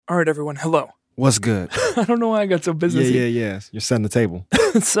All right, everyone. Hello. What's good? I don't know why I got so businessy. Yeah. You're setting the table.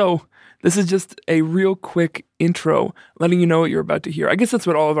 So this is just a real quick intro, letting you know what you're about to hear. I guess that's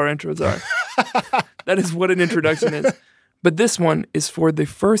what all of our intros are. That is what an introduction is. But this one is for the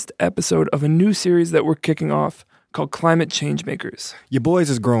first episode of a new series that we're kicking off called Climate Changemakers. Your boys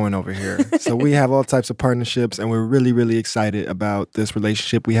is growing over here. So we have all types of partnerships, and we're really, really excited about this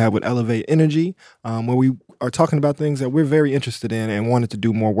relationship we have with Elevate Energy, where we are talking about things that we're very interested in and wanted to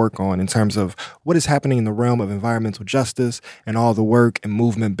do more work on in terms of what is happening in the realm of environmental justice and all the work and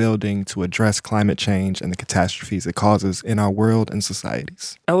movement building to address climate change and the catastrophes it causes in our world and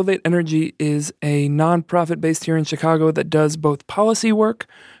societies. Elevate Energy is a nonprofit based here in Chicago that does both policy work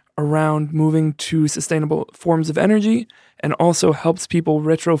around moving to sustainable forms of energy and also helps people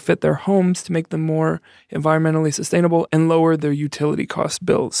retrofit their homes to make them more environmentally sustainable and lower their utility cost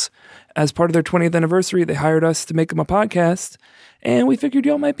bills. As part of their 20th anniversary, they hired us to make them a podcast, and we figured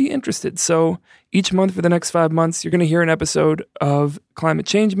y'all might be interested. So each month for the next 5 months, you're going to hear an episode of Climate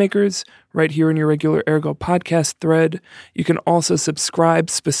Changemakers right here in your regular Ergo podcast thread. You can also subscribe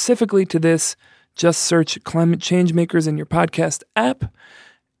specifically to this. Just search Climate Changemakers in your podcast app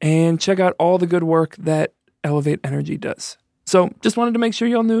and check out all the good work that Elevate Energy does. So just wanted to make sure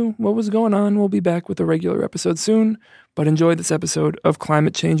y'all knew what was going on. We'll be back with a regular episode soon, but enjoy this episode of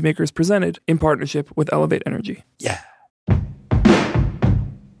Climate Changemakers presented in partnership with Elevate Energy. Yeah.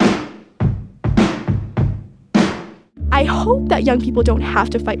 I hope that young people don't have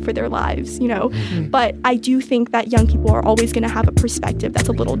to fight for their lives, but I do think that young people are always going to have a perspective that's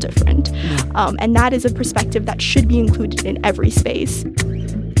a little different. And that is a perspective that should be included in every space.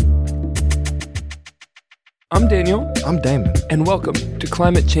 I'm Daniel. I'm Damon. And welcome to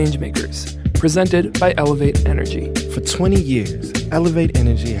Climate Changemakers, presented by Elevate Energy. For 20 years, Elevate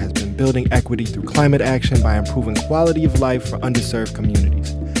Energy has been building equity through climate action by improving quality of life for underserved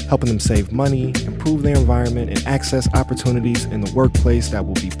communities, helping them save money, improve their environment, and access opportunities in the workplace that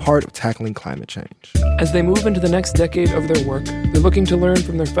will be part of tackling climate change. As they move into the next decade of their work, they're looking to learn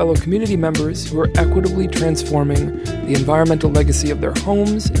from their fellow community members who are equitably transforming the environmental legacy of their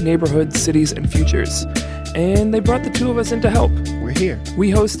homes, neighborhoods, cities, and futures. And they brought the two of us in to help. We're here. We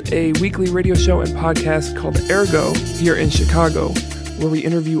host a weekly radio show and podcast called Ergo here in Chicago, where we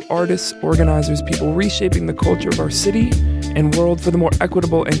interview artists, organizers, people reshaping the culture of our city and world for the more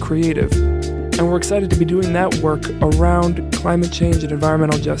equitable and creative. And we're excited to be doing that work around climate change and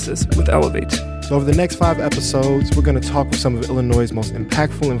environmental justice with Elevate. So over the next 5 episodes, we're going to talk with some of Illinois' most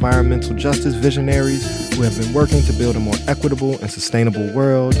impactful environmental justice visionaries who have been working to build a more equitable and sustainable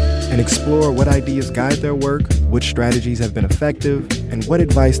world and explore what ideas guide their work, which strategies have been effective, and what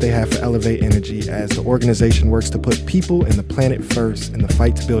advice they have for Elevate Energy as the organization works to put people and the planet first in the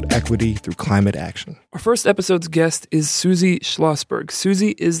fight to build equity through climate action. Our first episode's guest is Susie Schlossberg.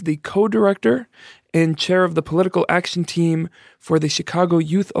 Susie is the co-director and chair of the political action team for the Chicago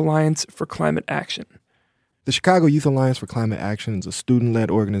Youth Alliance for Climate Action. The Chicago Youth Alliance for Climate Action is a student-led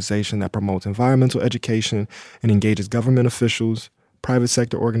organization that promotes environmental education and engages government officials, private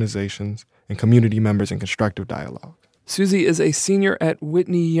sector organizations, and community members in constructive dialogue. Susie is a senior at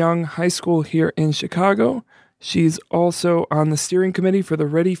Whitney Young High School here in Chicago. She's also on the steering committee for the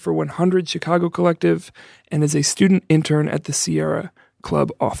Ready for 100 Chicago Collective and is a student intern at the Sierra Club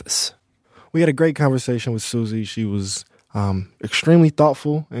office. We had a great conversation with Susie. She was extremely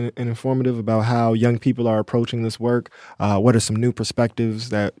thoughtful and informative about how young people are approaching this work. What are some new perspectives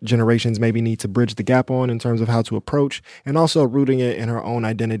that generations maybe need to bridge the gap on in terms of how to approach, and also rooting it in her own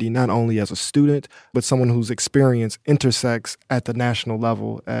identity, not only as a student, but someone whose experience intersects at the national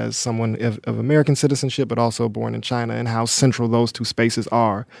level as someone of American citizenship, but also born in China, and how central those two spaces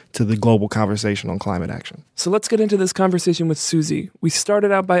are to the global conversation on climate action. So let's get into this conversation with Susie. We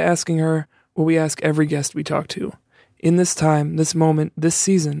started out by asking her what we ask every guest we talk to. In this time, this moment, this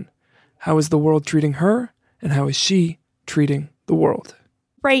season, how is the world treating her, and how is she treating the world?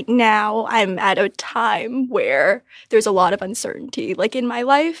 Right now, I'm at a time where there's a lot of uncertainty, in my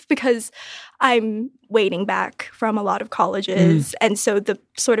life, because I'm waiting back from a lot of colleges. And so the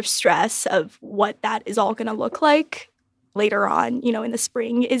sort of stress of what that is all going to look like later on, in the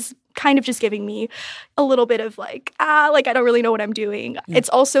spring is kind of just giving me a little bit of I don't really know what I'm doing. Yeah. It's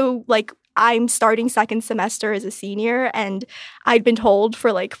also I'm starting second semester as a senior, and I'd been told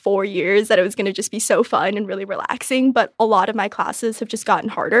for 4 years that it was going to just be so fun and really relaxing, but a lot of my classes have just gotten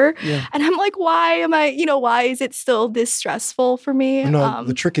harder. Yeah. And I'm why is it still this stressful for me?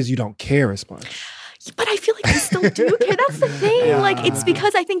 The trick is you don't care as much. But I feel like I still do care. That's the thing. Yeah. Like, it's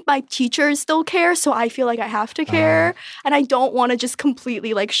because I think my teachers still care, so I feel like I have to care. And I don't want to just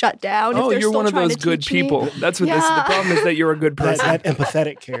completely, like, shut down if they're you're still one of trying those to good teach me. people. That's what this. The Yeah. problem is that you're a good person. that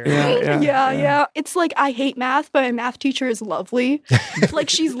empathetic care. Yeah. It's like I hate math, but my math teacher is lovely. Like,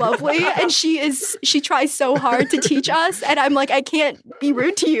 she's lovely, and she tries so hard to teach us, and I'm like, I can't be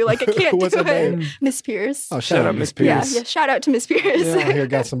rude to you. Like, I can't What's do her it. name? Miss Pierce. Oh, shout out Miss Pierce. Yeah. Shout out to Miss Pierce. Yeah, out here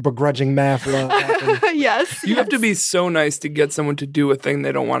got some begrudging math love happening. Yes. You have to be so nice to get someone to do a thing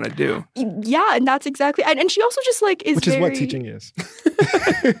they don't want to do. Yeah, and that's exactly, and she also just like is Which is very, what teaching is.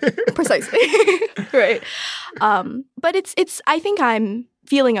 precisely right. But it's. I think I'm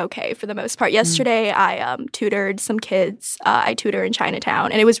feeling okay for the most part. Yesterday, I tutored some kids. I tutor in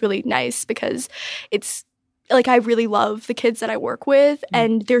Chinatown, and it was really nice because it's. Like, I really love the kids that I work with,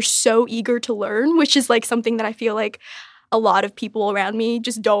 and they're so eager to learn, which is like something that I feel like a lot of people around me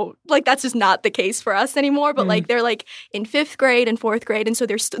just don't, like, that's just not the case for us anymore. But like, they're like in 5th grade and 4th grade, and so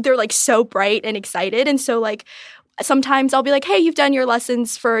they're like so bright and excited. And so like sometimes I'll be like, hey, you've done your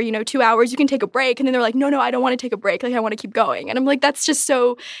lessons for 2 hours, you can take a break. And then they're like, no, I don't want to take a break, like I want to keep going. And I'm like, that's just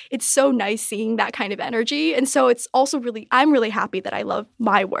it's so nice seeing that kind of energy. And so it's also I'm really happy that I love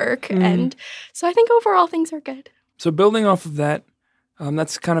my work. And so I think overall things are good. So building off of that,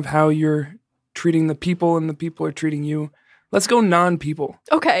 that's kind of how you're treating the people and the people are treating you. Let's go non-people.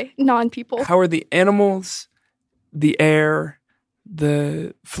 Okay, non-people. How are the animals, the air,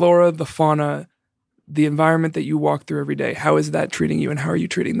 the flora, the fauna, the environment that you walk through every day, how is that treating you, and how are you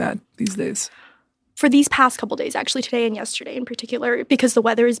treating that these days? For these past couple days, actually today and yesterday in particular, because the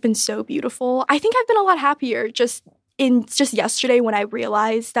weather has been so beautiful, I think I've been a lot happier just yesterday when I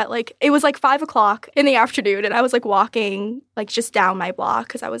realized that, like, it was like 5 o'clock in the afternoon and I was like walking like just down my block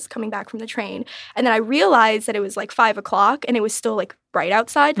because I was coming back from the train. And then I realized that it was like 5 o'clock and it was still like bright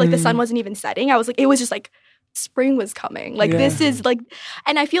outside. Like the sun wasn't even setting. I was like, it was just like spring was coming. Like this is like,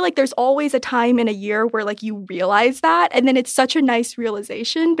 and I feel like there's always a time in a year where like you realize that. And then it's such a nice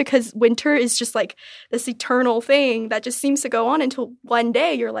realization because winter is just like this eternal thing that just seems to go on until one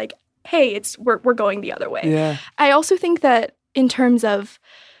day you're like, hey, we're going the other way. Yeah. I also think that in terms of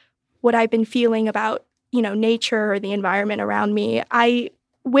what I've been feeling about, nature or the environment around me, I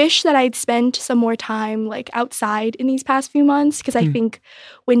wish that I'd spent some more time like outside in these past few months because I think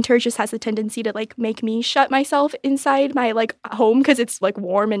winter just has a tendency to like make me shut myself inside my like home because it's like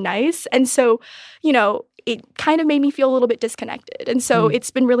warm and nice. And so, it kind of made me feel a little bit disconnected. And so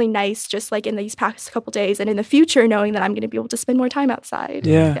it's been really nice just like in these past couple days and in the future knowing that I'm going to be able to spend more time outside.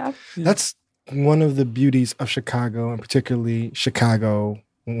 Yeah. That's one of the beauties of Chicago, and particularly Chicago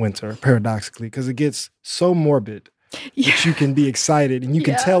winter, paradoxically, because it gets so morbid that you can be excited and you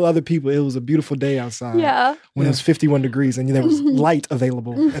can tell other people it was a beautiful day outside when it was 51 degrees and there was light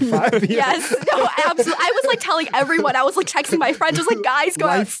available at 5 p.m. Yes, no, absolutely. I was like telling everyone, I was like texting my friends, I was like, guys, go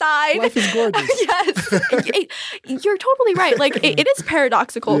outside. Life is gorgeous. Yes. You're totally right. Like, it is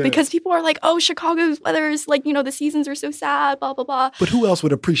paradoxical because people are like, oh, Chicago's weather is like, the seasons are so sad, blah, blah, blah. But who else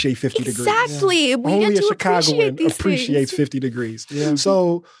would appreciate 50 degrees? Exactly. We Only get a to appreciate Chicagoan these appreciates things. 50 degrees. Yeah.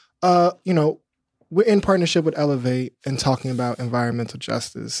 So, we're in partnership with Elevate and talking about environmental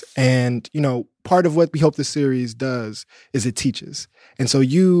justice. And, part of what we hope this series does is it teaches. And so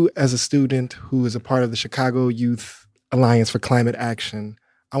you, as a student who is a part of the Chicago Youth Alliance for Climate Action,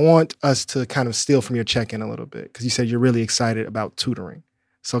 I want us to kind of steal from your check-in a little bit because you said you're really excited about tutoring.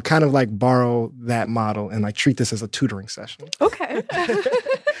 So kind of like borrow that model and like treat this as a tutoring session. Okay.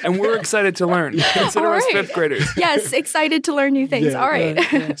 And we're excited to learn. Consider All us right. 5th graders. Yes, excited to learn new things. Yeah, All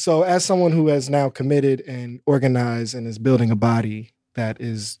right. So as someone who has now committed and organized and is building a body that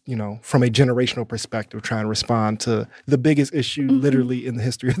is, from a generational perspective, trying to respond to the biggest issue literally in the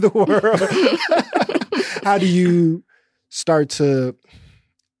history of the world, how do you start to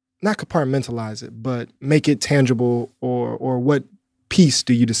not compartmentalize it, but make it tangible, or what piece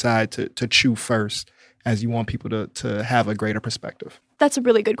do you decide to chew first as you want people to have a greater perspective? That's a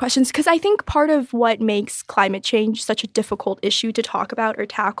really good question because I think part of what makes climate change such a difficult issue to talk about or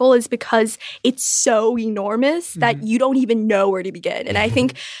tackle is because it's so enormous that you don't even know where to begin. And I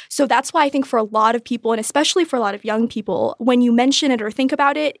think, so that's why I think for a lot of people, and especially for a lot of young people, when you mention it or think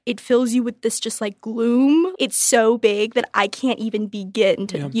about it, it fills you with this just like gloom. It's so big that I can't even begin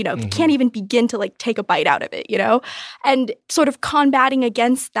to, can't even begin to like take a bite out of it, And sort of combating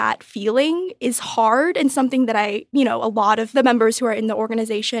against that feeling is hard and something that a lot of the members who are in the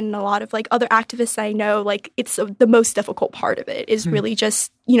organization and a lot of like other activists I know, like it's the most difficult part of it is really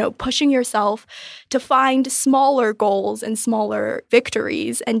just, pushing yourself to find smaller goals and smaller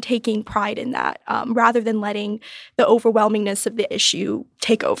victories and taking pride in that rather than letting the overwhelmingness of the issue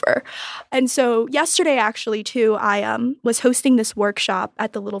take over. And so yesterday, actually, too, I was hosting this workshop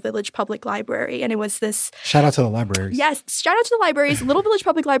at the Little Village Public Library, and it was this... Shout out to the libraries. Yes, shout out to the libraries. Little Village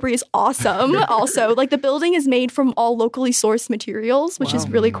Public Library is awesome. Also, like the building is made from all locally sourced materials, which is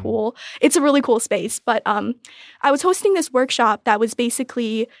really cool. It's a really cool space. But I was hosting this workshop that was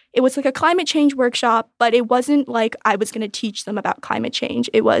basically... It was like a climate change workshop, but it wasn't like I was going to teach them about climate change.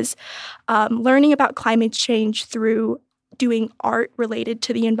 It was learning about climate change through doing art related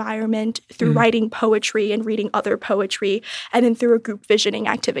to the environment, through writing poetry and reading other poetry, and then through a group visioning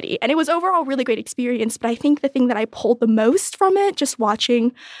activity. And it was overall a really great experience, but I think the thing that I pulled the most from it, just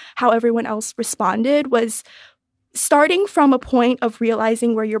watching how everyone else responded, was starting from a point of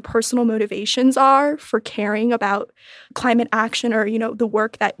realizing where your personal motivations are for caring about climate action or, the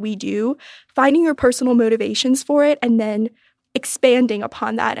work that we do, finding your personal motivations for it, and then expanding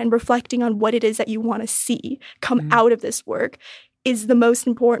upon that and reflecting on what it is that you want to see come out of this work is the most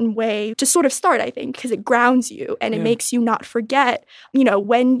important way to sort of start, I think, because it grounds you and it makes you not forget,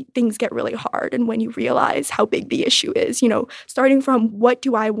 when things get really hard and when you realize how big the issue is, starting from what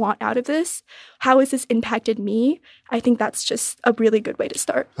do I want out of this? How has this impacted me? I think that's just a really good way to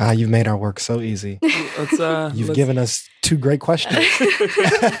start. You've made our work so easy. You've given us 2 great questions.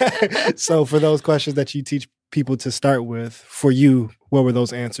 So for those questions that you teach people to start with, for you, what were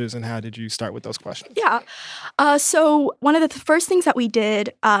those answers and how did you start with those questions? Yeah. So one of the first things that we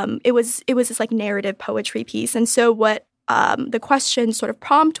did, it was this like narrative poetry piece. And so what the question sort of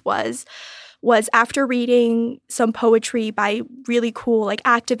prompt was after reading some poetry by really cool like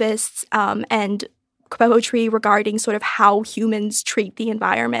activists and poetry regarding sort of how humans treat the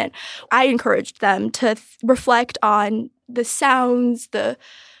environment, I encouraged them to reflect on the sounds, the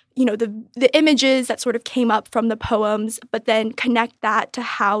images that sort of came up from the poems, but then connect that to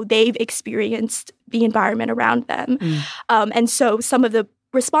how they've experienced the environment around them. And so some of the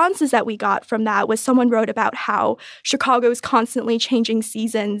responses that we got from that was someone wrote about how Chicago's constantly changing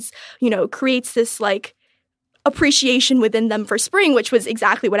seasons, creates this like appreciation within them for spring, which was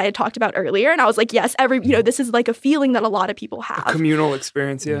exactly what I had talked about earlier. And I was like, yes, this is like a feeling that a lot of people have. A communal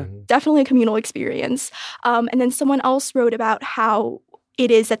experience, yeah. Definitely a communal experience. And then someone else wrote about how it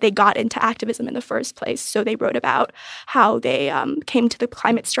is that they got into activism in the first place. So they wrote about how they came to the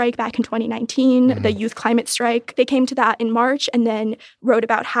climate strike back in 2019, the youth climate strike. They came to that in March and then wrote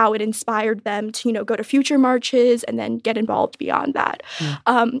about how it inspired them to, go to future marches and then get involved beyond that.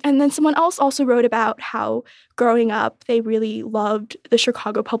 And then someone else also wrote about how growing up, they really loved the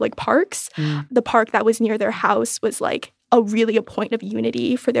Chicago public parks. The park that was near their house was like a point of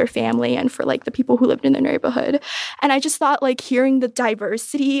unity for their family and for like the people who lived in their neighborhood. And I just thought like hearing the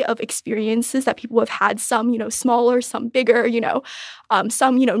diversity of experiences that people have had, some, smaller, some bigger,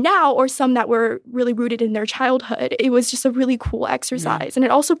 some, now, or some that were really rooted in their childhood. It was just a really cool exercise. And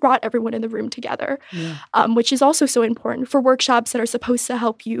it also brought everyone in the room together, which is also so important for workshops that are supposed to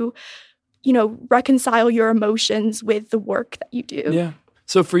help you, reconcile your emotions with the work that you do. Yeah.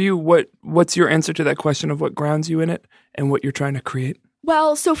 So for you, what's your answer to that question of what grounds you in it and what you're trying to create?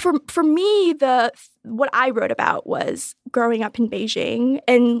 Well, so for me, what I wrote about was growing up in Beijing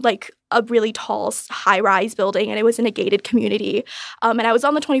in like a really tall high-rise building, and it was in a gated community. And I was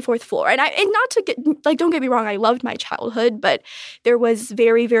on the 24th floor. And not to get like, don't get me wrong, I loved my childhood, but there was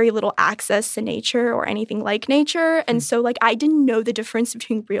very, very little access to nature or anything like nature. And so like I didn't know the difference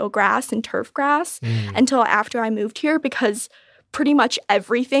between real grass and turf grass until after I moved here, because pretty much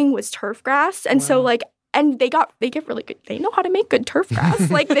everything was turf grass. And so like, and they get really good, they know how to make good turf grass.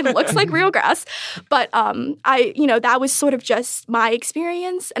 Like it looks like real grass. But that was sort of just my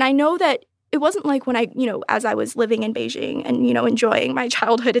experience. And I know that it wasn't like when I, as I was living in Beijing and, enjoying my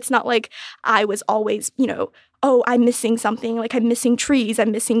childhood, it's not like I was always, oh, I'm missing something. Like I'm missing trees,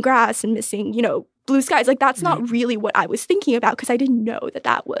 I'm missing grass, and missing, blue skies. Like that's not really what I was thinking about, because I didn't know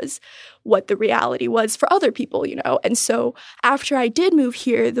that was what the reality was for other people, And so after I did move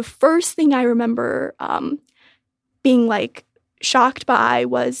here, the first thing I remember being like shocked by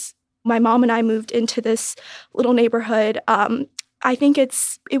was my mom and I moved into this little neighborhood. I think it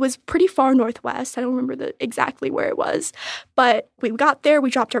was pretty far northwest. I don't remember exactly where it was. But we got there, we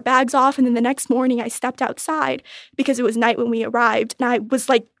dropped our bags off, and then the next morning I stepped outside because it was night when we arrived. And I was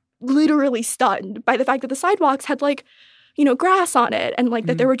like literally stunned by the fact that the sidewalks had like, grass on it, and like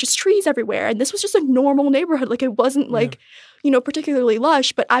that there were just trees everywhere. And this was just a normal neighborhood. Like it wasn't like, particularly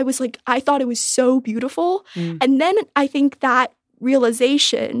lush, but I was like, I thought it was so beautiful. And then I think that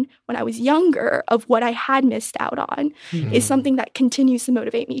realization when I was younger of what I had missed out on is something that continues to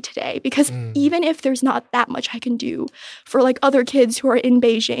motivate me today. Because even if there's not that much I can do for like other kids who are in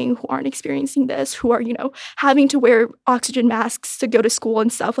Beijing who aren't experiencing this, who are, having to wear oxygen masks to go to school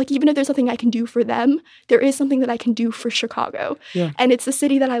and stuff, like even if there's nothing I can do for them, there is something that I can do for Chicago. Yeah. And it's the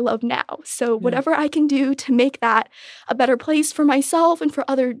city that I love now. So whatever I can do to make that a better place for myself and for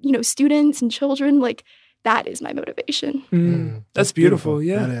other, students and children, like that is my motivation. That's beautiful.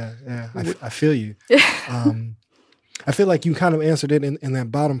 Yeah. I feel you. I feel like you kind of answered it in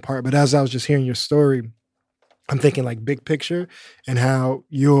that bottom part, but as I was just hearing your story, I'm thinking like big picture and how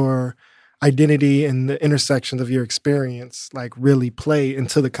your identity and the intersections of your experience like really play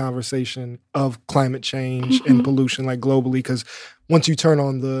into the conversation of climate change and pollution like globally. Because once you turn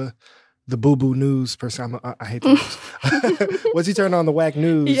on the boo-boo news per se, I hate the news. Once you turn on the whack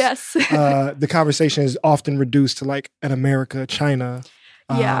news, Yes. The conversation is often reduced to like an America-China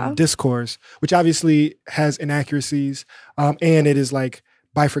discourse, which obviously has inaccuracies, and it is like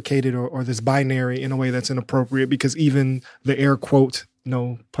bifurcated or this binary in a way that's inappropriate because even the air quote,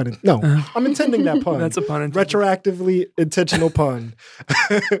 I'm intending that pun. That's a pun intended. Retroactively intentional pun.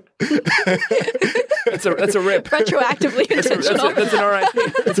 That's a rip. Retroactively intentional. That's an RIP.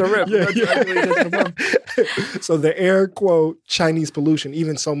 It's a rip. Retroactively intentional pun. So the air quote Chinese pollution,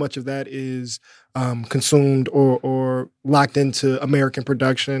 even so much of that is consumed or locked into American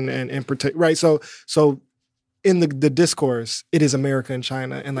production and protect. Right. So in the discourse, it is America and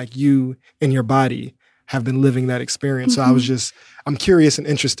China, and like you and your body have been living that experience. So I'm curious and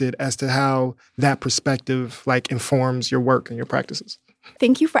interested as to how that perspective like informs your work and your practices.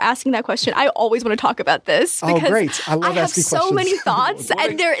 Thank you for asking that question. I always want to talk about this because great. I love asking questions. I have so many thoughts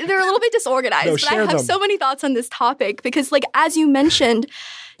and they're a little bit disorganized, but I have so many thoughts on this topic because like, as you mentioned,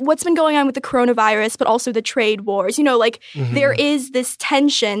 what's been going on with the coronavirus, but also the trade wars, there is this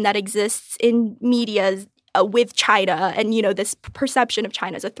tension that exists in media with China and, this perception of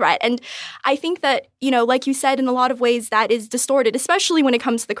China as a threat. And I think that, like you said, in a lot of ways that is distorted, especially when it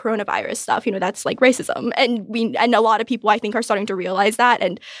comes to the coronavirus stuff, that's like racism. And a lot of people, I think, are starting to realize that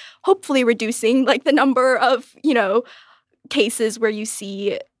and hopefully reducing like the number of, cases where you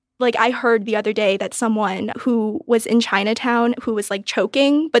see. Like I heard the other day that someone who was in Chinatown who was like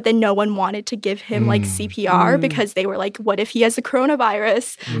choking, but then no one wanted to give him like CPR because they were like, what if he has the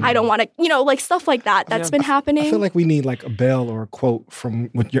coronavirus? I don't want to, like stuff like that. That's been happening. I feel like we need like a bell or a quote from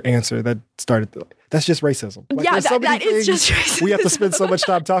your answer that started. That's just racism. Like, that is just racism. We have to spend so much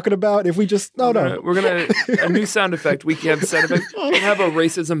time talking about if we just, no. We're going to, a new sound effect. We have sound effect. We have a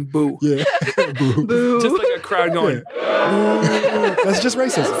racism boo. Yeah. Boo. Boo. Just like a crowd going. Yeah. That's just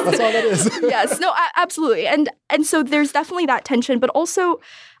racism. That's all that is. Yes. No, absolutely. And so there's definitely that tension, but also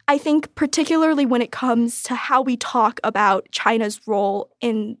I think particularly when it comes to how we talk about China's role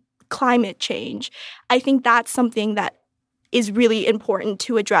in climate change, I think that's something that is really important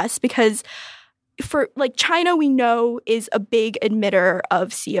to address because for like China, we know is a big emitter of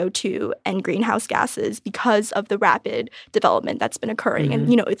CO2 and greenhouse gases because of the rapid development that's been occurring and,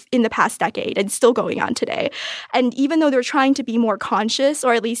 it's in the past decade and still going on today. And even though they're trying to be more conscious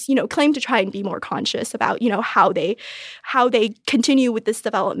or at least, claim to try and be more conscious about, how they continue with this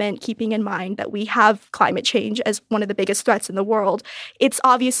development, keeping in mind that we have climate change as one of the biggest threats in the world, it's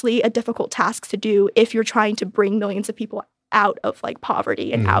obviously a difficult task to do if you're trying to bring millions of people out of like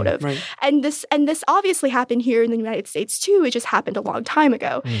poverty and out of and this obviously happened here in the United States too. It just happened a long time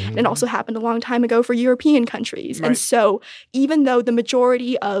ago. And it also happened a long time ago for European countries. And so even though the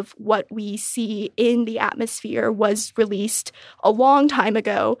majority of what we see in the atmosphere was released a long time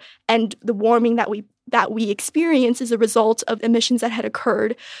ago and the warming that we experience is a result of emissions that had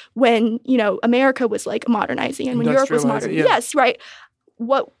occurred when, America was like modernizing and when Europe was modern. Yeah. Yes, right.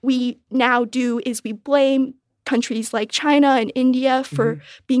 What we now do is we blame countries like China and India for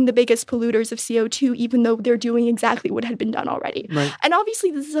being the biggest polluters of CO2, even though they're doing exactly what had been done already. Right. And obviously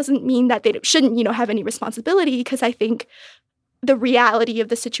this doesn't mean that they shouldn't, have any responsibility because I think the reality of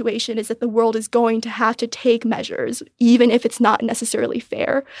the situation is that the world is going to have to take measures, even if it's not necessarily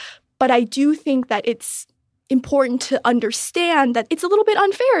fair. But I do think that it's important to understand that it's a little bit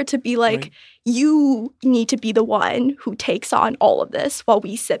unfair to be like, you need to be the one who takes on all of this while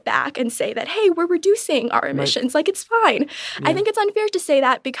we sit back and say that, hey, we're reducing our emissions. Like, it's fine. Yeah. I think it's unfair to say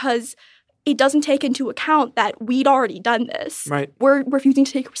that because it doesn't take into account that we'd already done this. Right. We're refusing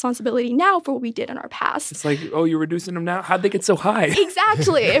to take responsibility now for what we did in our past. It's like, oh, you're reducing them now? How'd they get so high?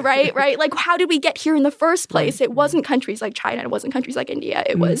 Exactly, right? Like, how did we get here in the first place? It wasn't countries like China. It wasn't countries like India.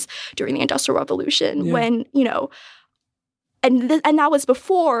 It was during the Industrial Revolution when, and that was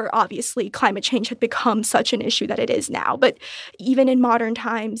before, obviously, climate change had become such an issue that it is now. But even in modern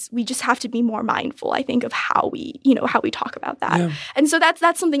times, we just have to be more mindful, I think, of how we talk about that. Yeah. And so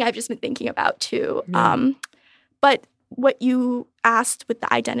that's something I've just been thinking about too. Yeah. But what you asked with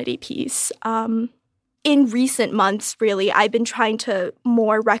the identity piece, in recent months, really, I've been trying to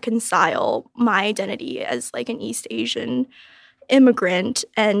more reconcile my identity as like an East Asian immigrant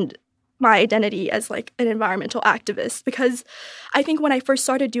and my identity as like an environmental activist, because I think when I first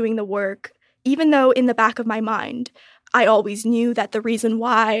started doing the work, even though in the back of my mind, I always knew that the reason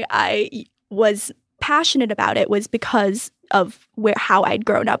why I was passionate about it was because of how I'd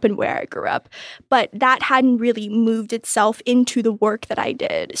grown up and where I grew up. But that hadn't really moved itself into the work that I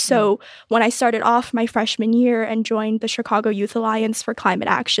did. So when I started off my freshman year and joined the Chicago Youth Alliance for Climate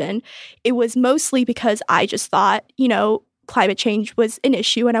Action, it was mostly because I just thought, climate change was an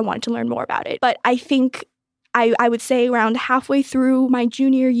issue and I wanted to learn more about it. But I think I would say around halfway through my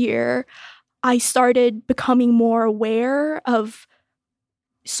junior year, I started becoming more aware of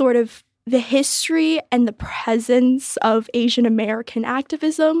sort of the history and the presence of Asian American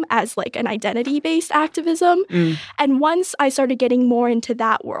activism as like an identity-based activism. And once I started getting more into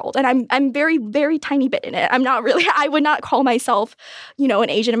that world, and I'm very, very tiny bit in it. I would not call myself, an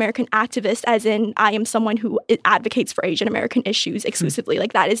Asian American activist as in I am someone who advocates for Asian American issues exclusively.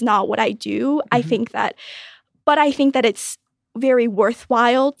 Like that is not what I do. I think that it's very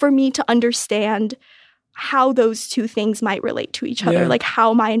worthwhile for me to understand how those two things might relate to each other, like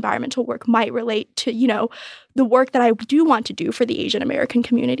how my environmental work might relate to, the work that I do want to do for the Asian American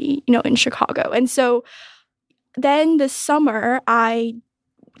community, in Chicago. And so then this summer, I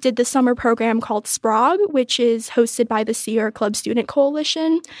did the summer program called SPROG, which is hosted by the Sierra Club Student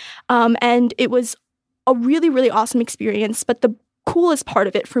Coalition. And it was a really, really awesome experience. But the coolest part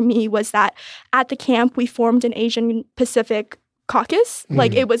of it for me was that at the camp, we formed an Asian Pacific caucus.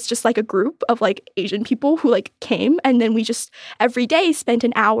 Like it was just like a group of like Asian people who like came, and then we just every day spent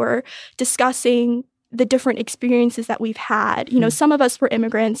an hour discussing the different experiences that we've had. Some of us were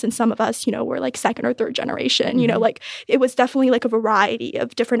immigrants and some of us, were like second or third generation. Like it was definitely like a variety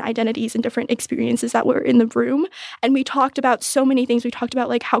of different identities and different experiences that were in the room. And we talked about so many things. We talked about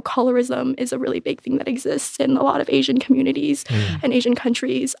like how colorism is a really big thing that exists in a lot of Asian communities and Asian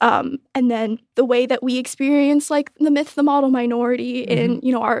countries. And then the way that we experience like the myth, the model minority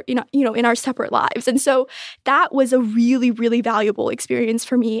in, our, in our separate lives. And so that was a really, really valuable experience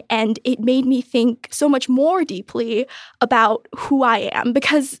for me. And it made me think so much more deeply about who I am,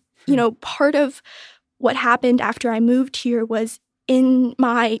 because, part of what happened after I moved here was in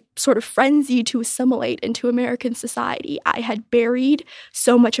my sort of frenzy to assimilate into American society, I had buried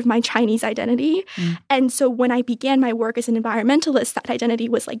so much of my Chinese identity. And so when I began my work as an environmentalist, that identity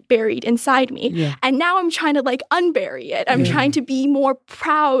was like buried inside me. Yeah. And now I'm trying to like unbury it. I'm trying to be more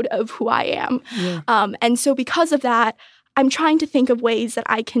proud of who I am. Yeah. And so because of that, I'm trying to think of ways that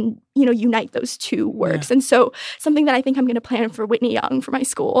I can, unite those two works. Yeah. And so something that I think I'm going to plan for Whitney Young for my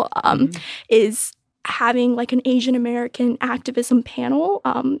school is having like an Asian American activism panel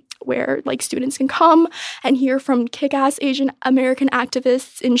where like students can come and hear from kick-ass Asian American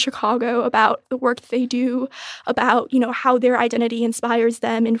activists in Chicago about the work that they do, about, how their identity inspires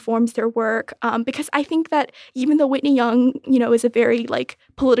them, informs their work. Because I think that even though Whitney Young, is a very like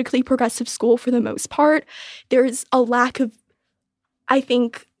politically progressive school for the most part, there's a lack of, I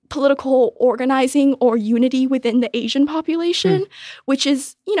think, political organizing or unity within the Asian population, which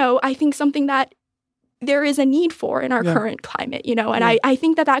is, I think something that there is a need for in our current climate, and I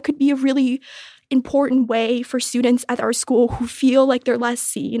think that could be a really important way for students at our school who feel like they're less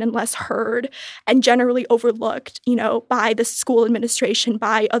seen and less heard and generally overlooked, by the school administration,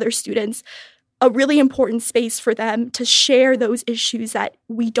 by other students, a really important space for them to share those issues that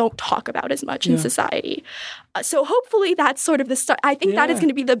we don't talk about as much in society. So hopefully that's sort of the start. I think that is going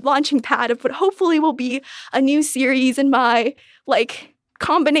to be the launching pad of what hopefully will be a new series in my,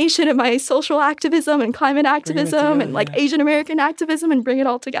 combination of my social activism and climate activism and Asian American activism, and bring it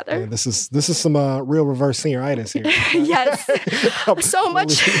all together. Yeah, this is some real reverse senioritis here. Yes, so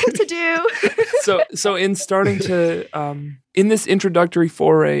much to do. So in starting to in this introductory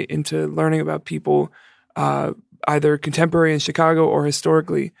foray into learning about people, either contemporary in Chicago or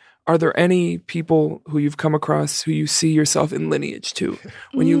historically, are there any people who you've come across who you see yourself in lineage to?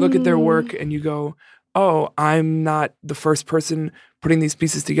 When you look at their work and you go, oh, I'm not the first person putting these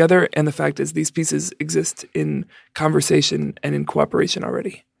pieces together, and the fact is these pieces exist in conversation and in cooperation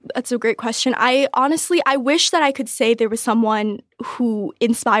already? That's a great question. I wish that I could say there was someone who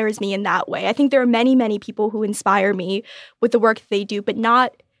inspires me in that way. I think there are many, many people who inspire me with the work that they do, but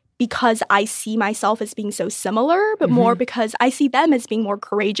not because I see myself as being so similar, but more because I see them as being more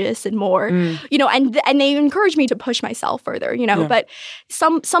courageous and more, and they encourage me to push myself further, Yeah. But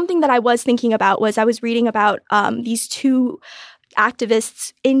something that I was thinking about was I was reading about these two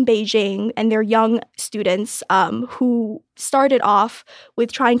activists in Beijing and their young students who started off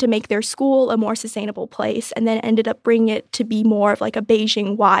with trying to make their school a more sustainable place and then ended up bringing it to be more of like a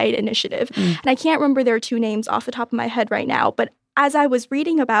Beijing-wide initiative. And I can't remember their two names off the top of my head right now, but as I was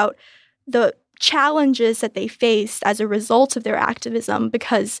reading about the challenges that they faced as a result of their activism,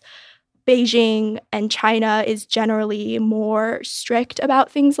 because Beijing and China is generally more strict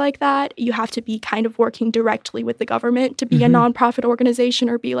about things like that. You have to be kind of working directly with the government to be a nonprofit organization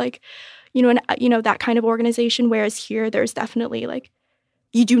or be like, that kind of organization. Whereas here, there's definitely like,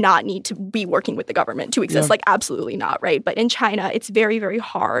 you do not need to be working with the government to exist. Yeah. Like, absolutely not, right? But in China, it's very, very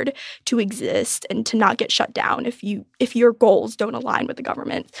hard to exist and to not get shut down if your goals don't align with the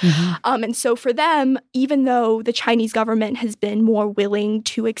government. And so for them, even though the Chinese government has been more willing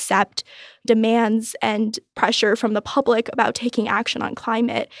to accept demands and pressure from the public about taking action on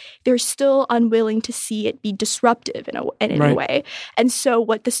climate, they're still unwilling to see it be disruptive in a way. And so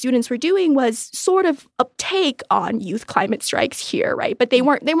what the students were doing was sort of a take on youth climate strikes here, right? But they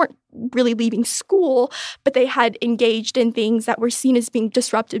weren't really leaving school, but they had engaged in things that were seen as being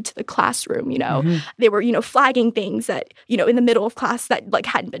disruptive to the classroom, They were, flagging things that, in the middle of class that like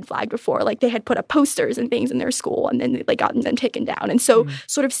hadn't been flagged before. Like they had put up posters and things in their school and then they gotten them taken down. And so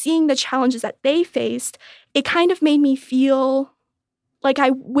sort of seeing the challenges that they faced, it kind of made me feel like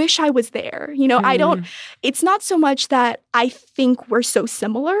I wish I was there. It's not so much that I think we're so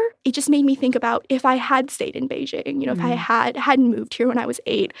similar. It just made me think about if I had stayed in Beijing, if I hadn't moved here when I was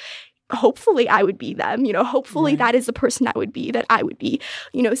 8, hopefully I would be them, hopefully that is the person I would be,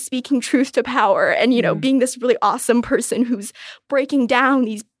 speaking truth to power and, being this really awesome person who's breaking down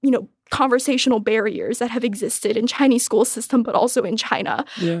these, conversational barriers that have existed in Chinese school system, but also in China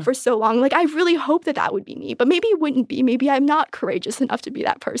for so long. Like, I really hope that would be me, but maybe it wouldn't be. Maybe I'm not courageous enough to be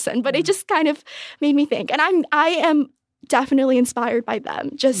that person, but it just kind of made me think. And I am definitely inspired by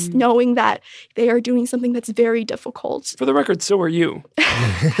them, just knowing that they are doing something that's very difficult. For the record, so are you.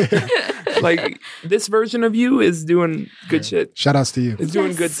 Like, this version of you is doing good shit. Shout outs to you. It's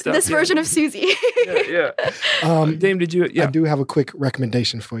doing good stuff. This version of Susie. Dame, did you? Yeah. I do have a quick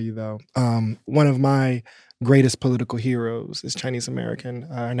recommendation for you, though. One of my greatest political heroes is Chinese American.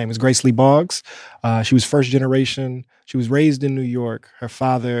 Her name is Grace Lee Boggs. She was first generation. She was raised in New York. Her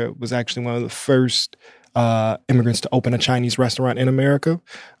father was actually one of the first immigrants to open a Chinese restaurant in America.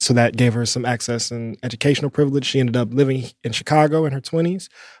 So that gave her some access and educational privilege. She ended up living in Chicago in her 20s.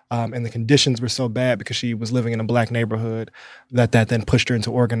 And the conditions were so bad because she was living in a Black neighborhood that then pushed her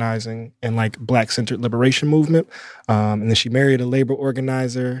into organizing in like Black-centered liberation movement. And then she married a labor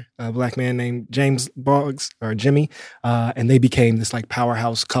organizer, a Black man named James Boggs, or Jimmy. And they became this like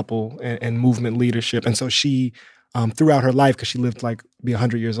powerhouse couple and movement leadership. And so she, throughout her life, because she lived like be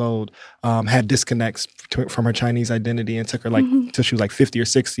 100 years old, had disconnects from her Chinese identity, and took her like till she was like 50 or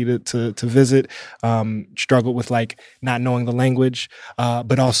 60 to visit. Struggled with like not knowing the language,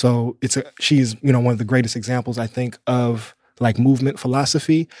 but also she's one of the greatest examples, I think, of like movement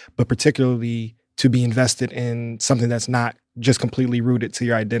philosophy, but particularly to be invested in something that's not just completely rooted to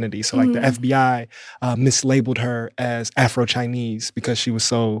your identity. So like the FBI mislabeled her as Afro-Chinese because she was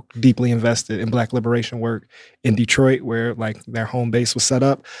so deeply invested in Black liberation work in Detroit, where like their home base was set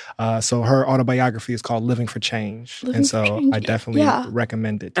up. So her autobiography is called Living for Change. I definitely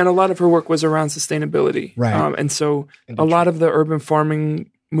recommend it. And a lot of her work was around sustainability. Right. And so a lot of the urban farming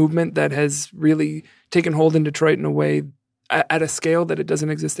movement that has really taken hold in Detroit in a way at a scale that it doesn't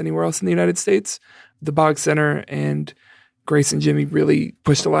exist anywhere else in the United States, the Boggs Center and Grace and Jimmy really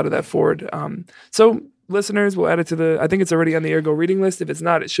pushed a lot of that forward. So listeners, we'll add it to I think it's already on the Ergo reading list. If it's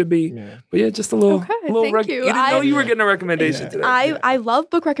not, it should be. Yeah. But yeah, just a little. Okay, thank you. You didn't know you were getting a recommendation today. I love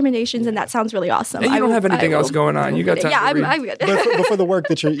book recommendations, and that sounds really awesome. And you don't have anything else going on. You got time to read. I'm good. But for the work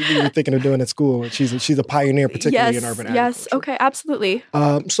that you're thinking of doing at school, she's a pioneer, particularly in urban agriculture. Yes, okay, absolutely.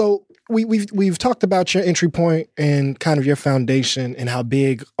 So we've talked about your entry point and kind of your foundation and how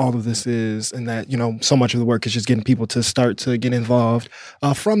big all of this is, and that so much of the work is just getting people to start to get involved.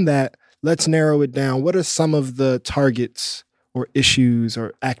 From that, let's narrow it down. What are some of the targets or issues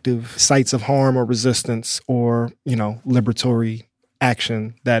or active sites of harm or resistance or liberatory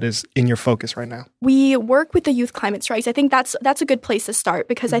action that is in your focus right now? We work with the youth climate strikes. I think that's a good place to start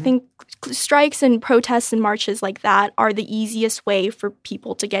because I think strikes and protests and marches like that are the easiest way for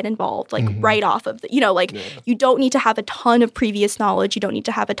people to get involved, like right off of the, you don't need to have a ton of previous knowledge. You don't need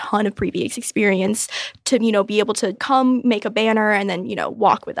to have a ton of previous experience to, be able to come, make a banner, and then,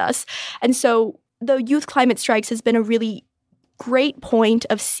 walk with us. And so the youth climate strikes has been a really great point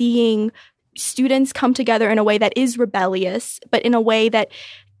of seeing students come together in a way that is rebellious, but in a way that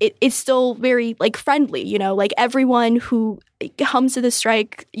it is still very friendly, like everyone who comes to the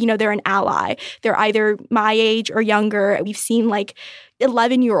strike, they're an ally. They're either my age or younger. We've seen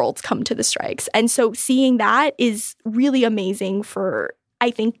 11-year-olds come to the strikes. And so seeing that is really amazing for,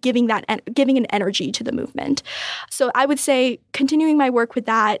 I think, giving an energy to the movement. So I would say continuing my work with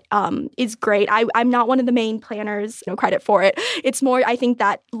that is great. I'm not one of the main planners, no credit for it. It's more, I think,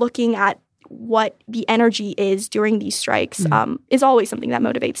 that looking at what the energy is during these strikes is always something that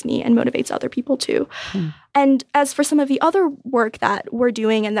motivates me and motivates other people too. And as for some of the other work that we're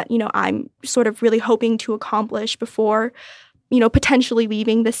doing and that, I'm sort of really hoping to accomplish before, potentially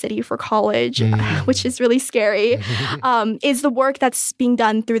leaving the city for college, which is really scary, is the work that's being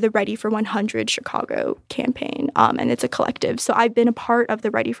done through the Ready for 100 Chicago campaign. And it's a collective. So I've been a part of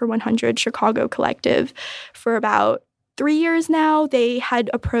the Ready for 100 Chicago collective for about 3 years now. They had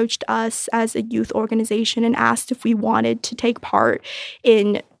approached us as a youth organization and asked if we wanted to take part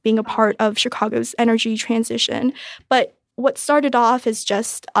in being a part of Chicago's energy transition. But what started off as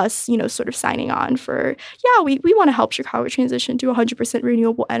just us, sort of signing on for, we want to help Chicago transition to 100%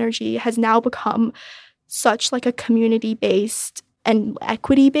 renewable energy has now become such a community-based and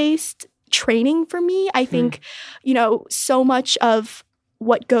equity-based training for me. I think, so much of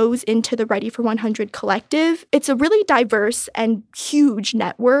what goes into the Ready for 100 collective, it's a really diverse and huge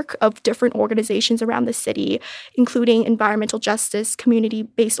network of different organizations around the city, including environmental justice,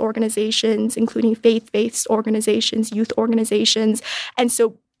 community-based organizations, including faith-based organizations, youth organizations. And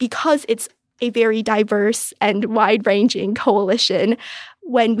so because it's a very diverse and wide-ranging coalition,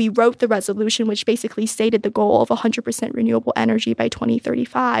 when we wrote the resolution, which basically stated the goal of 100% renewable energy by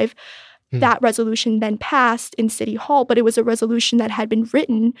 2035, that resolution then passed in City Hall, but it was a resolution that had been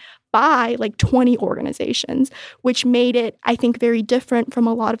written by 20 organizations, which made it, I think, very different from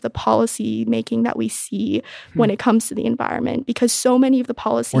a lot of the policy making that we see when it comes to the environment, because so many of the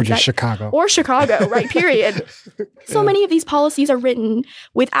policies— Or just Chicago. Or Chicago, right, period. So many of these policies are written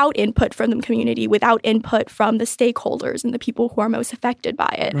without input from the community, without input from the stakeholders and the people who are most affected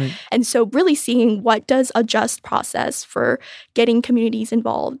by it. Right. And so really seeing what does a just process for getting communities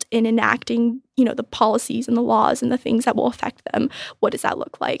involved in enacting the policies and the laws and the things that will affect them, what does that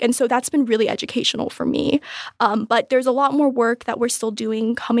look like? And so that's been really educational for me. But there's a lot more work that we're still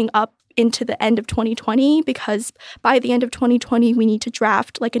doing coming up into the end of 2020, because by the end of 2020, we need to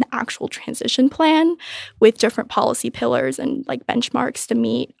draft an actual transition plan with different policy pillars and benchmarks to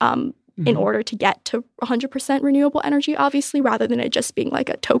meet in order to get to 100% renewable energy, obviously, rather than it just being a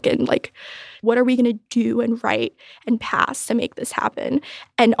token, what are we going to do and write and pass to make this happen?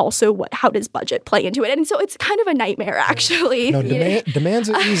 And also, how does budget play into it? And so it's kind of a nightmare, actually. No, demands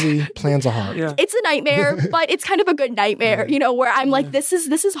are easy, plans are hard. Yeah. It's a nightmare, but it's kind of a good nightmare, where I'm this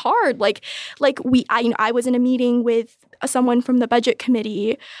is hard. I was in a meeting with someone from the budget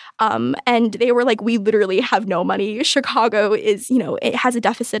committee, and they were we literally have no money. Chicago is, it has a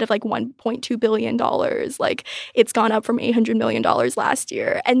deficit of $1.2 billion. It's gone up from $800 million last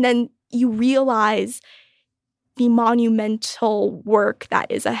year. And then you realize the monumental work that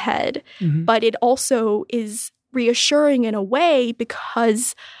is ahead. But it also is reassuring in a way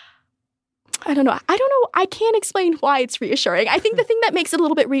because I don't know. I can't explain why it's reassuring. I think the thing that makes it a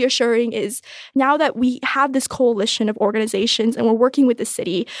little bit reassuring is now that we have this coalition of organizations and we're working with the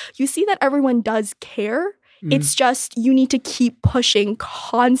city, you see that everyone does care. It's just you need to keep pushing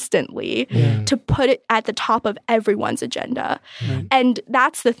constantly to put it at the top of everyone's agenda. And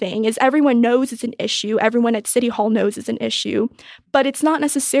that's the thing, is everyone knows it's an issue. Everyone at City Hall knows it's an issue. But it's not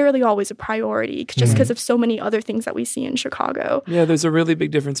necessarily always a priority just because of so many other things that we see in Chicago. Yeah, there's a really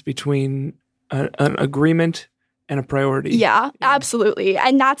big difference between an agreement and a priority. Yeah, absolutely.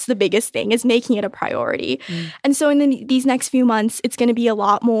 And that's the biggest thing, is making it a priority. And so in these next few months, it's going to be a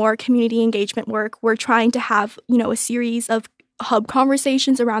lot more community engagement work. We're trying to have, a series of hub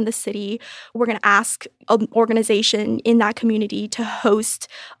conversations around the city. We're going to ask an organization in that community to host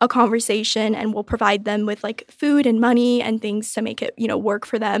a conversation, and we'll provide them with food and money and things to make it, work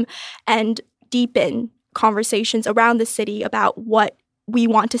for them, and deepen conversations around the city about what we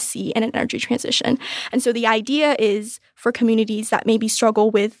want to see in an energy transition. And so the idea is for communities that maybe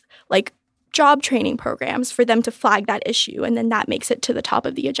struggle with job training programs for them to flag that issue. And then that makes it to the top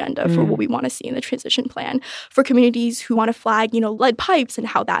of the agenda for what we want to see in the transition plan. For communities who want to flag, lead pipes and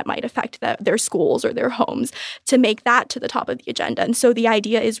how that might affect their schools or their homes, to make that to the top of the agenda. And so the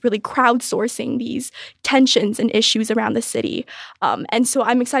idea is really crowdsourcing these tensions and issues around the city. And so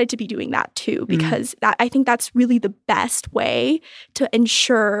I'm excited to be doing that too, because I think that's really the best way to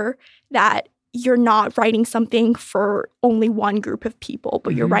ensure that you're not writing something for only one group of people,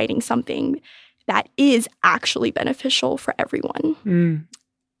 but you're writing something that is actually beneficial for everyone.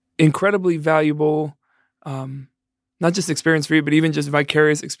 Incredibly valuable, not just experience for you, but even just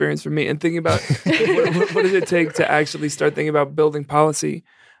vicarious experience for me. And thinking about what does it take to actually start thinking about building policy?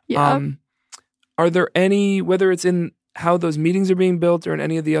 Yeah. Are there any, whether it's in how those meetings are being built or in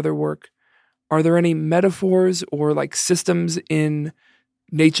any of the other work, are there any metaphors or like systems in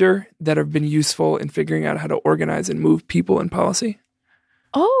nature that have been useful in figuring out how to organize and move people in policy?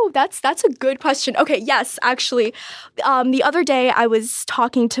 Oh, that's a good question. Okay, yes, actually. The other day I was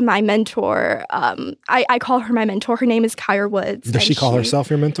talking to my mentor. I call her my mentor. Her name is Kyra Woods. Does she call herself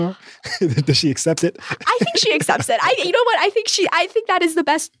your mentor? Does she accept it? I think she accepts it. You know what? I think that is the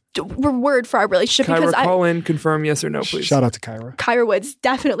best word for our relationship. Kyra, call in, confirm yes or no, please. Shout out to Kyra. Kyra Woods.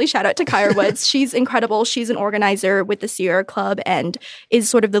 Definitely shout out to Kyra Woods. She's incredible. She's an organizer with the Sierra Club and is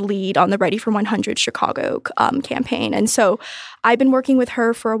sort of the lead on the Ready for 100 Chicago campaign. And so I've been working with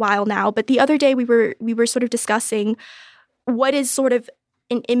her for a while now. But the other day we were sort of discussing what is sort of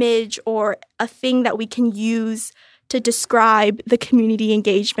an image or a thing that we can use to describe the community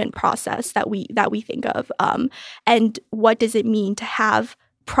engagement process that we think of, and what does it mean to have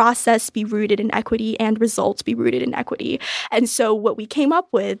process be rooted in equity and results be rooted in equity. And so what we came up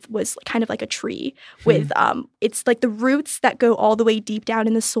with was kind of like a tree with it's like the roots that go all the way deep down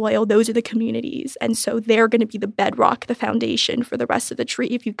in the soil. Those are the communities. And so they're going to be the bedrock, the foundation for the rest of the tree.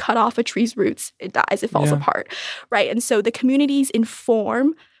 If you cut off a tree's roots, it dies, it falls apart, right? And so the communities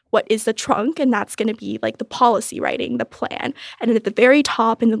inform what is the trunk, and that's going to be like the policy writing, the plan. And then at the very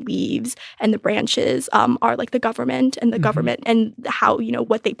top in the leaves and the branches are like the government and the government and how,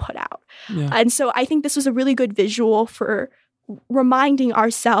 what they put out. Yeah. And so I think this was a really good visual for reminding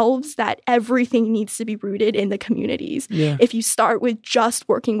ourselves that everything needs to be rooted in the communities. Yeah. If you start with just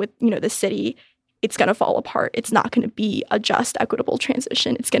working with, the city, it's going to fall apart. It's not going to be a just, equitable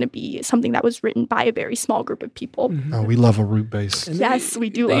transition. It's going to be something that was written by a very small group of people. Oh, we love a root base. Yes,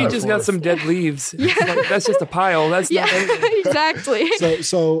 we do. You just got some dead leaves. Like, that's just a pile. That's not anything. Exactly.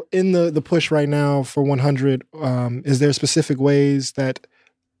 So in the push right now for 100, is there specific ways that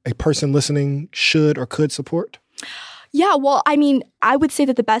a person listening should or could support? Yeah, well, I mean, I would say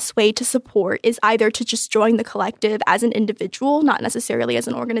that the best way to support is either to just join the collective as an individual, not necessarily as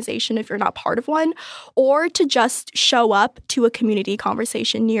an organization if you're not part of one, or to just show up to a community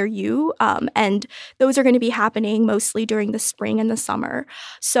conversation near you. And those are going to be happening mostly during the spring and the summer.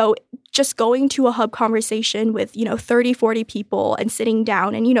 So just going to a hub conversation with, 30, 40 people and sitting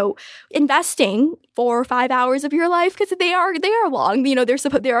down and, investing 4 or 5 hours of your life, because they are long.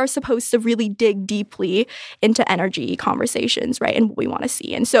 They are supposed to really dig deeply into energy conversations, right? And what we want to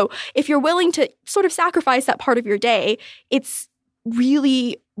see. And so if you're willing to sort of sacrifice that part of your day, it's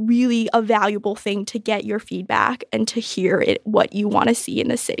really, really a valuable thing to get your feedback and to hear what you want to see in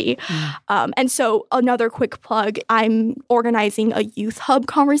the city. And so another quick plug, I'm organizing a youth hub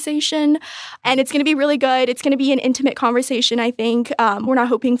conversation, and it's going to be really good. It's going to be an intimate conversation, I think. We're not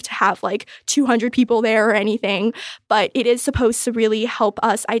hoping to have like 200 people there or anything, but it is supposed to really help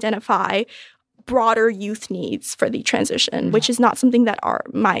us identify broader youth needs for the transition, which is not something that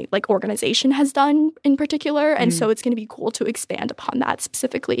my organization has done in particular. And so it's going to be cool to expand upon that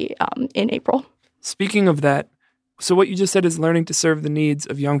specifically in April. Speaking of that, so what you just said is learning to serve the needs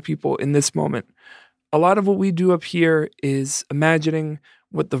of young people in this moment. A lot of what we do up here is imagining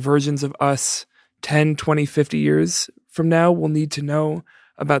what the versions of us 10, 20, 50 years from now will need to know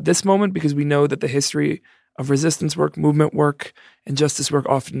about this moment, because we know that the history of resistance work, movement work, and justice work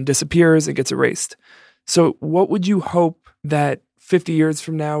often disappears and gets erased. So what would you hope that 50 years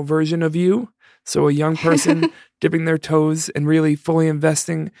from now version of you, so a young person dipping their toes and really fully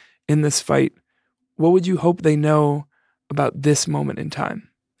investing in this fight, what would you hope they know about this moment in time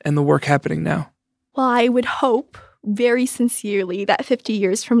and the work happening now? Well, I would hope very sincerely that 50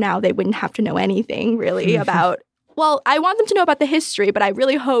 years from now, they wouldn't have to know anything really about. Well, I want them to know about the history, but I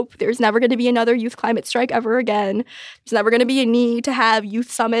really hope there's never going to be another youth climate strike ever again. There's never going to be a need to have youth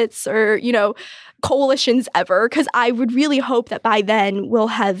summits or, coalitions ever, because I would really hope that by then we'll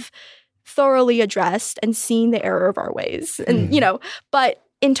have thoroughly addressed and seen the error of our ways. And, but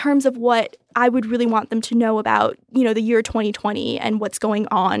in terms of what I would really want them to know about, the year 2020 and what's going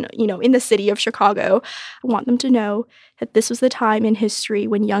on, in the city of Chicago, I want them to know that this was the time in history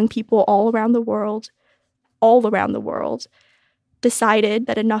when young people all around the world, decided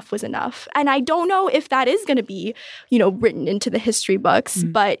that enough was enough. And I don't know if that is going to be, written into the history books,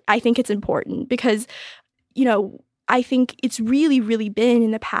 but I think it's important because, I think it's really, really been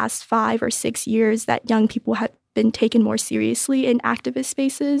in the past 5 or 6 years that young people have been taken more seriously in activist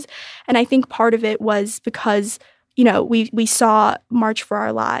spaces. And I think part of it was because, we saw March for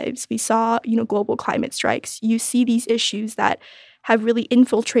Our Lives. We saw, global climate strikes. You see these issues that have really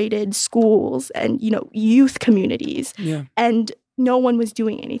infiltrated schools and, youth communities. Yeah. And no one was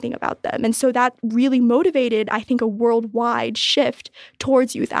doing anything about them. And so that really motivated, I think, a worldwide shift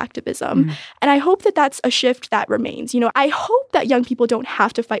towards youth activism. And I hope that that's a shift that remains. I hope that young people don't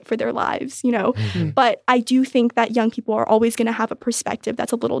have to fight for their lives, but I do think that young people are always going to have a perspective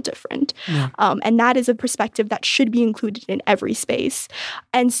that's a little different. Yeah. And that is a perspective that should be included in every space.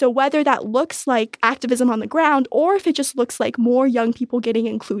 And so whether that looks like activism on the ground or if it just looks like more young people getting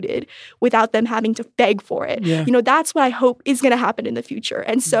included without them having to beg for it, that's what I hope is going to happen in the future.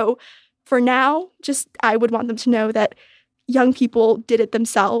 And so for now, I would want them to know that young people did it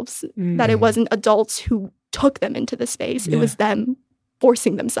themselves, that it wasn't adults who took them into the space. It was them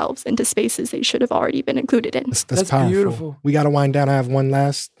forcing themselves into spaces they should have already been included in. That's powerful. Beautiful. We got to wind down. I have one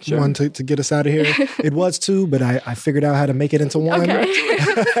last one to get us out of here. It was 2, but I figured out how to make it into 1. Okay.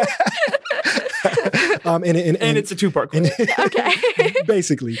 And it's a 2-part question. Okay.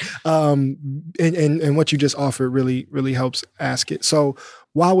 Basically. And what you just offered really, really helps ask it. So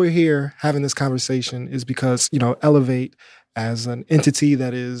while we're here having this conversation is because, Elevate as an entity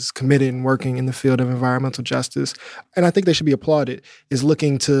that is committed and working in the field of environmental justice, and I think they should be applauded, is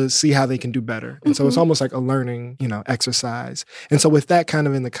looking to see how they can do better. And so it's almost like a learning, exercise. And so with that kind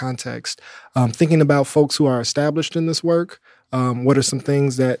of in the context, thinking about folks who are established in this work, what are some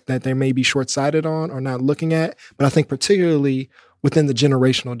things that they may be short-sighted on or not looking at? But I think particularly within the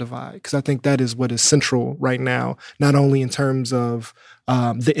generational divide, because I think that is what is central right now, not only in terms of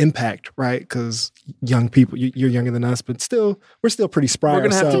the impact, right? Because young people, you're younger than us, but we're still pretty spry. We're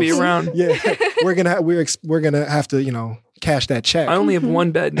gonna have to be around. Yeah, we're gonna have to, cash that check. I only have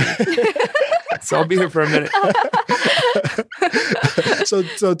one bed now. So I'll be here for a minute.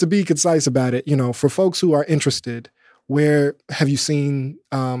 So to be concise about it, for folks who are interested, where have you seen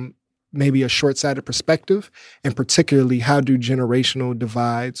maybe a short-sighted perspective? And particularly, how do generational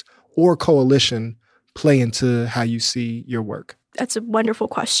divides or coalition play into how you see your work? That's a wonderful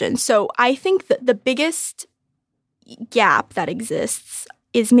question. So I think that the biggest gap that exists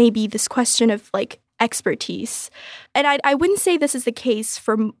is maybe this question of expertise. And I wouldn't say this is the case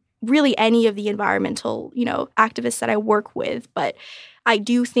for really any of the environmental, activists that I work with, but I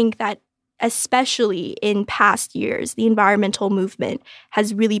do think that especially in past years, the environmental movement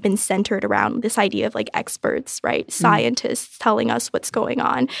has really been centered around this idea of experts, right? Scientists telling us what's going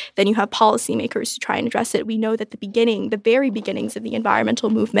on. Then you have policymakers who try and address it. We know that the very beginnings of the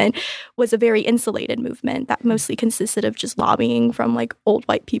environmental movement was a very insulated movement that mostly consisted of just lobbying from old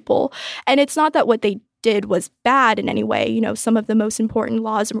white people. And it's not that what they did was bad in any way. Some of the most important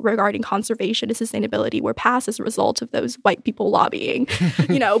laws regarding conservation and sustainability were passed as a result of those white people lobbying,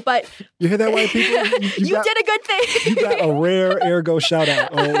 but... You hear that, white people? You did a good thing. You got a rare ergo shout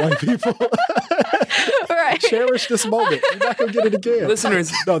out, white people. Right. Cherish this moment. You're not going to get it again.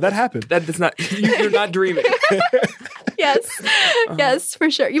 Listeners. No, that happened. That does not... You're not dreaming. Yes, for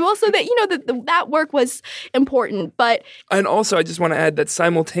sure. You also that that work was important, but... And also, I just want to add that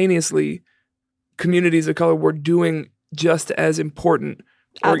simultaneously, communities of color were doing just as important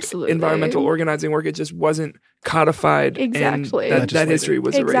environmental organizing work. It just wasn't codified. Exactly. And that history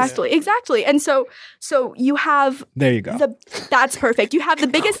was erased. Exactly. And so you have... There you go. That's perfect. You have the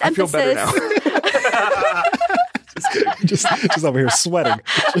biggest emphasis... I feel better now. Just kidding. Just over here sweating.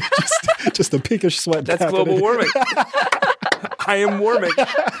 just a pinkish sweat. That's global warming. I am warming.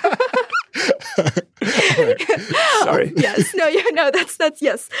 Sorry. Yes. No, that's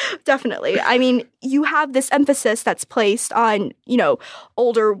yes, definitely. I mean, you have this emphasis that's placed on,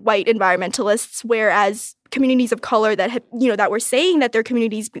 older white environmentalists, whereas communities of color that had, that were saying that their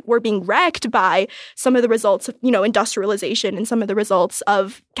communities were being wrecked by some of the results of, industrialization and some of the results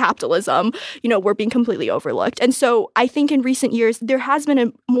of capitalism, were being completely overlooked. And so I think in recent years, there has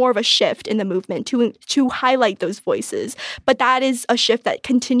been more of a shift in the movement to highlight those voices. But that is a shift that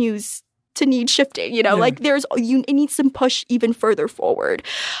continues to need shifting, like it needs to push even further forward.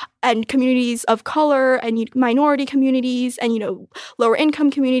 And communities of color and minority communities and, lower income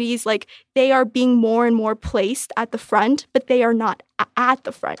communities, like they are being more and more placed at the front, but they are not at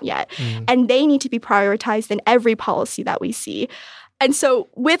the front yet. And they need to be prioritized in every policy that we see. And so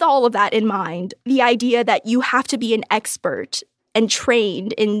with all of that in mind, the idea that you have to be an expert and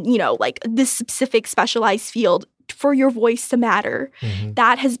trained in, like this specific specialized field for your voice to matter,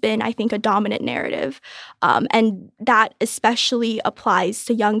 that has been, I think, a dominant narrative. And that especially applies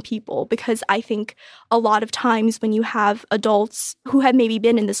to young people, because I think a lot of times when you have adults who have maybe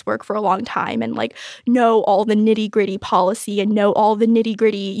been in this work for a long time and like know all the nitty-gritty policy and know all the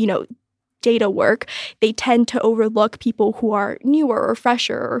nitty-gritty, data work, they tend to overlook people who are newer or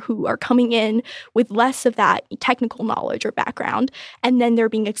fresher or who are coming in with less of that technical knowledge or background, and then they're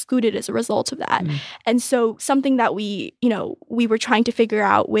being excluded as a result of that. And so something that we were trying to figure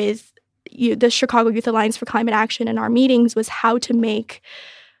out with the Chicago Youth Alliance for Climate Action in our meetings was how to make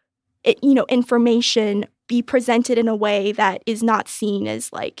it, information be presented in a way that is not seen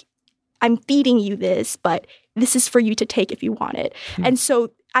as like, I'm feeding you this, but this is for you to take if you want it. And so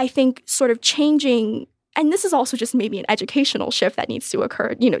I think sort of changing, and this is also just maybe an educational shift that needs to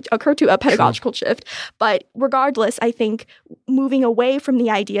occur to a pedagogical shift. But regardless, I think moving away from the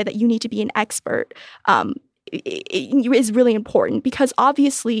idea that you need to be an expert is really important, because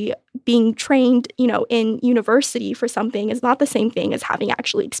obviously being trained, in university for something is not the same thing as having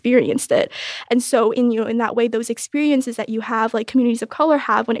actually experienced it. And so in that way, those experiences that you have, like communities of color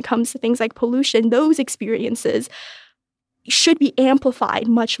have when it comes to things like pollution, those experiences should be amplified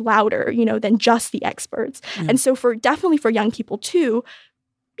much louder, than just the experts. And so definitely for young people too,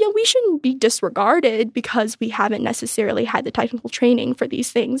 we shouldn't be disregarded because we haven't necessarily had the technical training for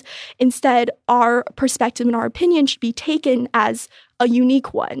these things. Instead, our perspective and our opinion should be taken as a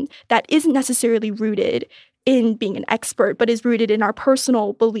unique one that isn't necessarily rooted in being an expert, but is rooted in our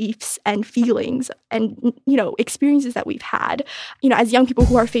personal beliefs and feelings and, experiences that we've had, as young people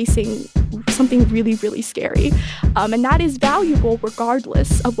who are facing something really, really scary. And that is valuable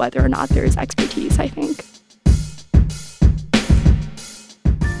regardless of whether or not there is expertise, I think.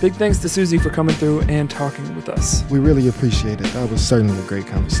 Big thanks to Susie for coming through and talking with us. We really appreciate it. That was certainly a great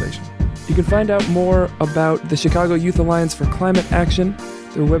conversation. You can find out more about the Chicago Youth Alliance for Climate Action.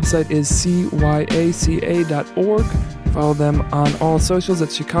 Their website is cyaca.org. Follow them on all socials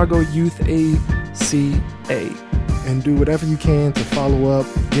at Chicago Youth ACA. And do whatever you can to follow up,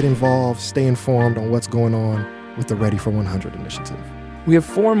 get involved, stay informed on what's going on with the Ready for 100 initiative. We have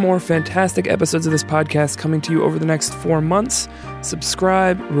 4 more fantastic episodes of this podcast coming to you over the next 4 months.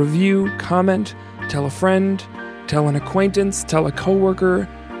 Subscribe, review, comment, tell a friend, tell an acquaintance, tell a coworker,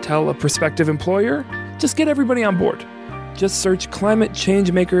 tell a prospective employer. Just get everybody on board. Just search Climate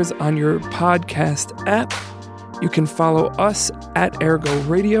Change Makers on your podcast app. You can follow us at Ergo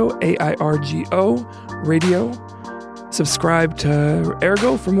Radio, AIRGO Radio. Subscribe to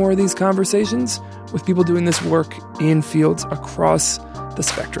Ergo for more of these conversations with people doing this work in fields across the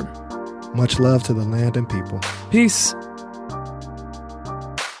spectrum. Much love to the land and people. Peace.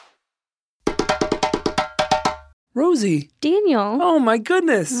 Rosie. Daniel. Oh my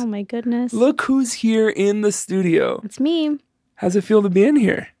goodness. Oh my goodness. Look who's here in the studio. It's me. How's it feel to be in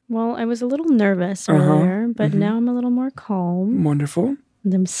here? Well, I was a little nervous earlier, but now I'm a little more calm. Wonderful.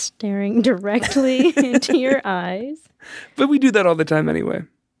 And I'm staring directly into your eyes. But we do that all the time anyway.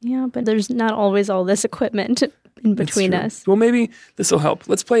 Yeah, but there's not always all this equipment in between us. Well, maybe this will help.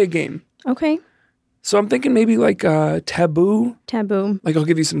 Let's play a game. Okay. So I'm thinking maybe like taboo. Taboo. Like I'll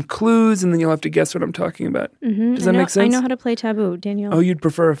give you some clues and then you'll have to guess what I'm talking about. Does that make sense? I know how to play taboo, Daniel. Oh, you'd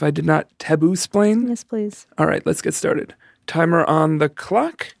prefer if I did not taboo-splain? Yes, please. All right, let's get started. Timer on the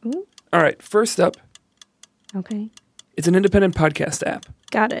clock. Ooh. All right, first up. Okay. It's an independent podcast app.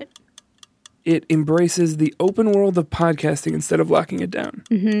 Got it. It embraces the open world of podcasting instead of locking it down.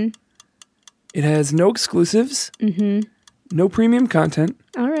 It has no exclusives, no premium content,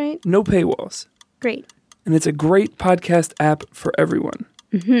 All right. no paywalls. Great. And it's a great podcast app for everyone.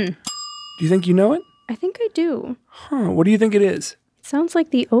 Do you think you know it? I think I do. Huh, what do you think it is? It sounds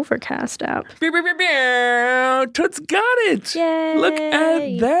like the Overcast app. Toots got it! Yay! Look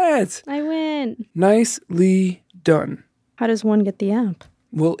at that! I win. Nicely done. How does one get the app?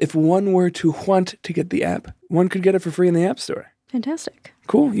 Well, if one were to want to get the app, one could get it for free in the App Store. Fantastic.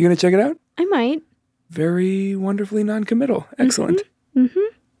 Cool. You gonna check it out? I might. Very wonderfully non-committal. Excellent. All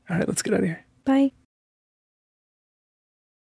right, let's get out of here. Bye.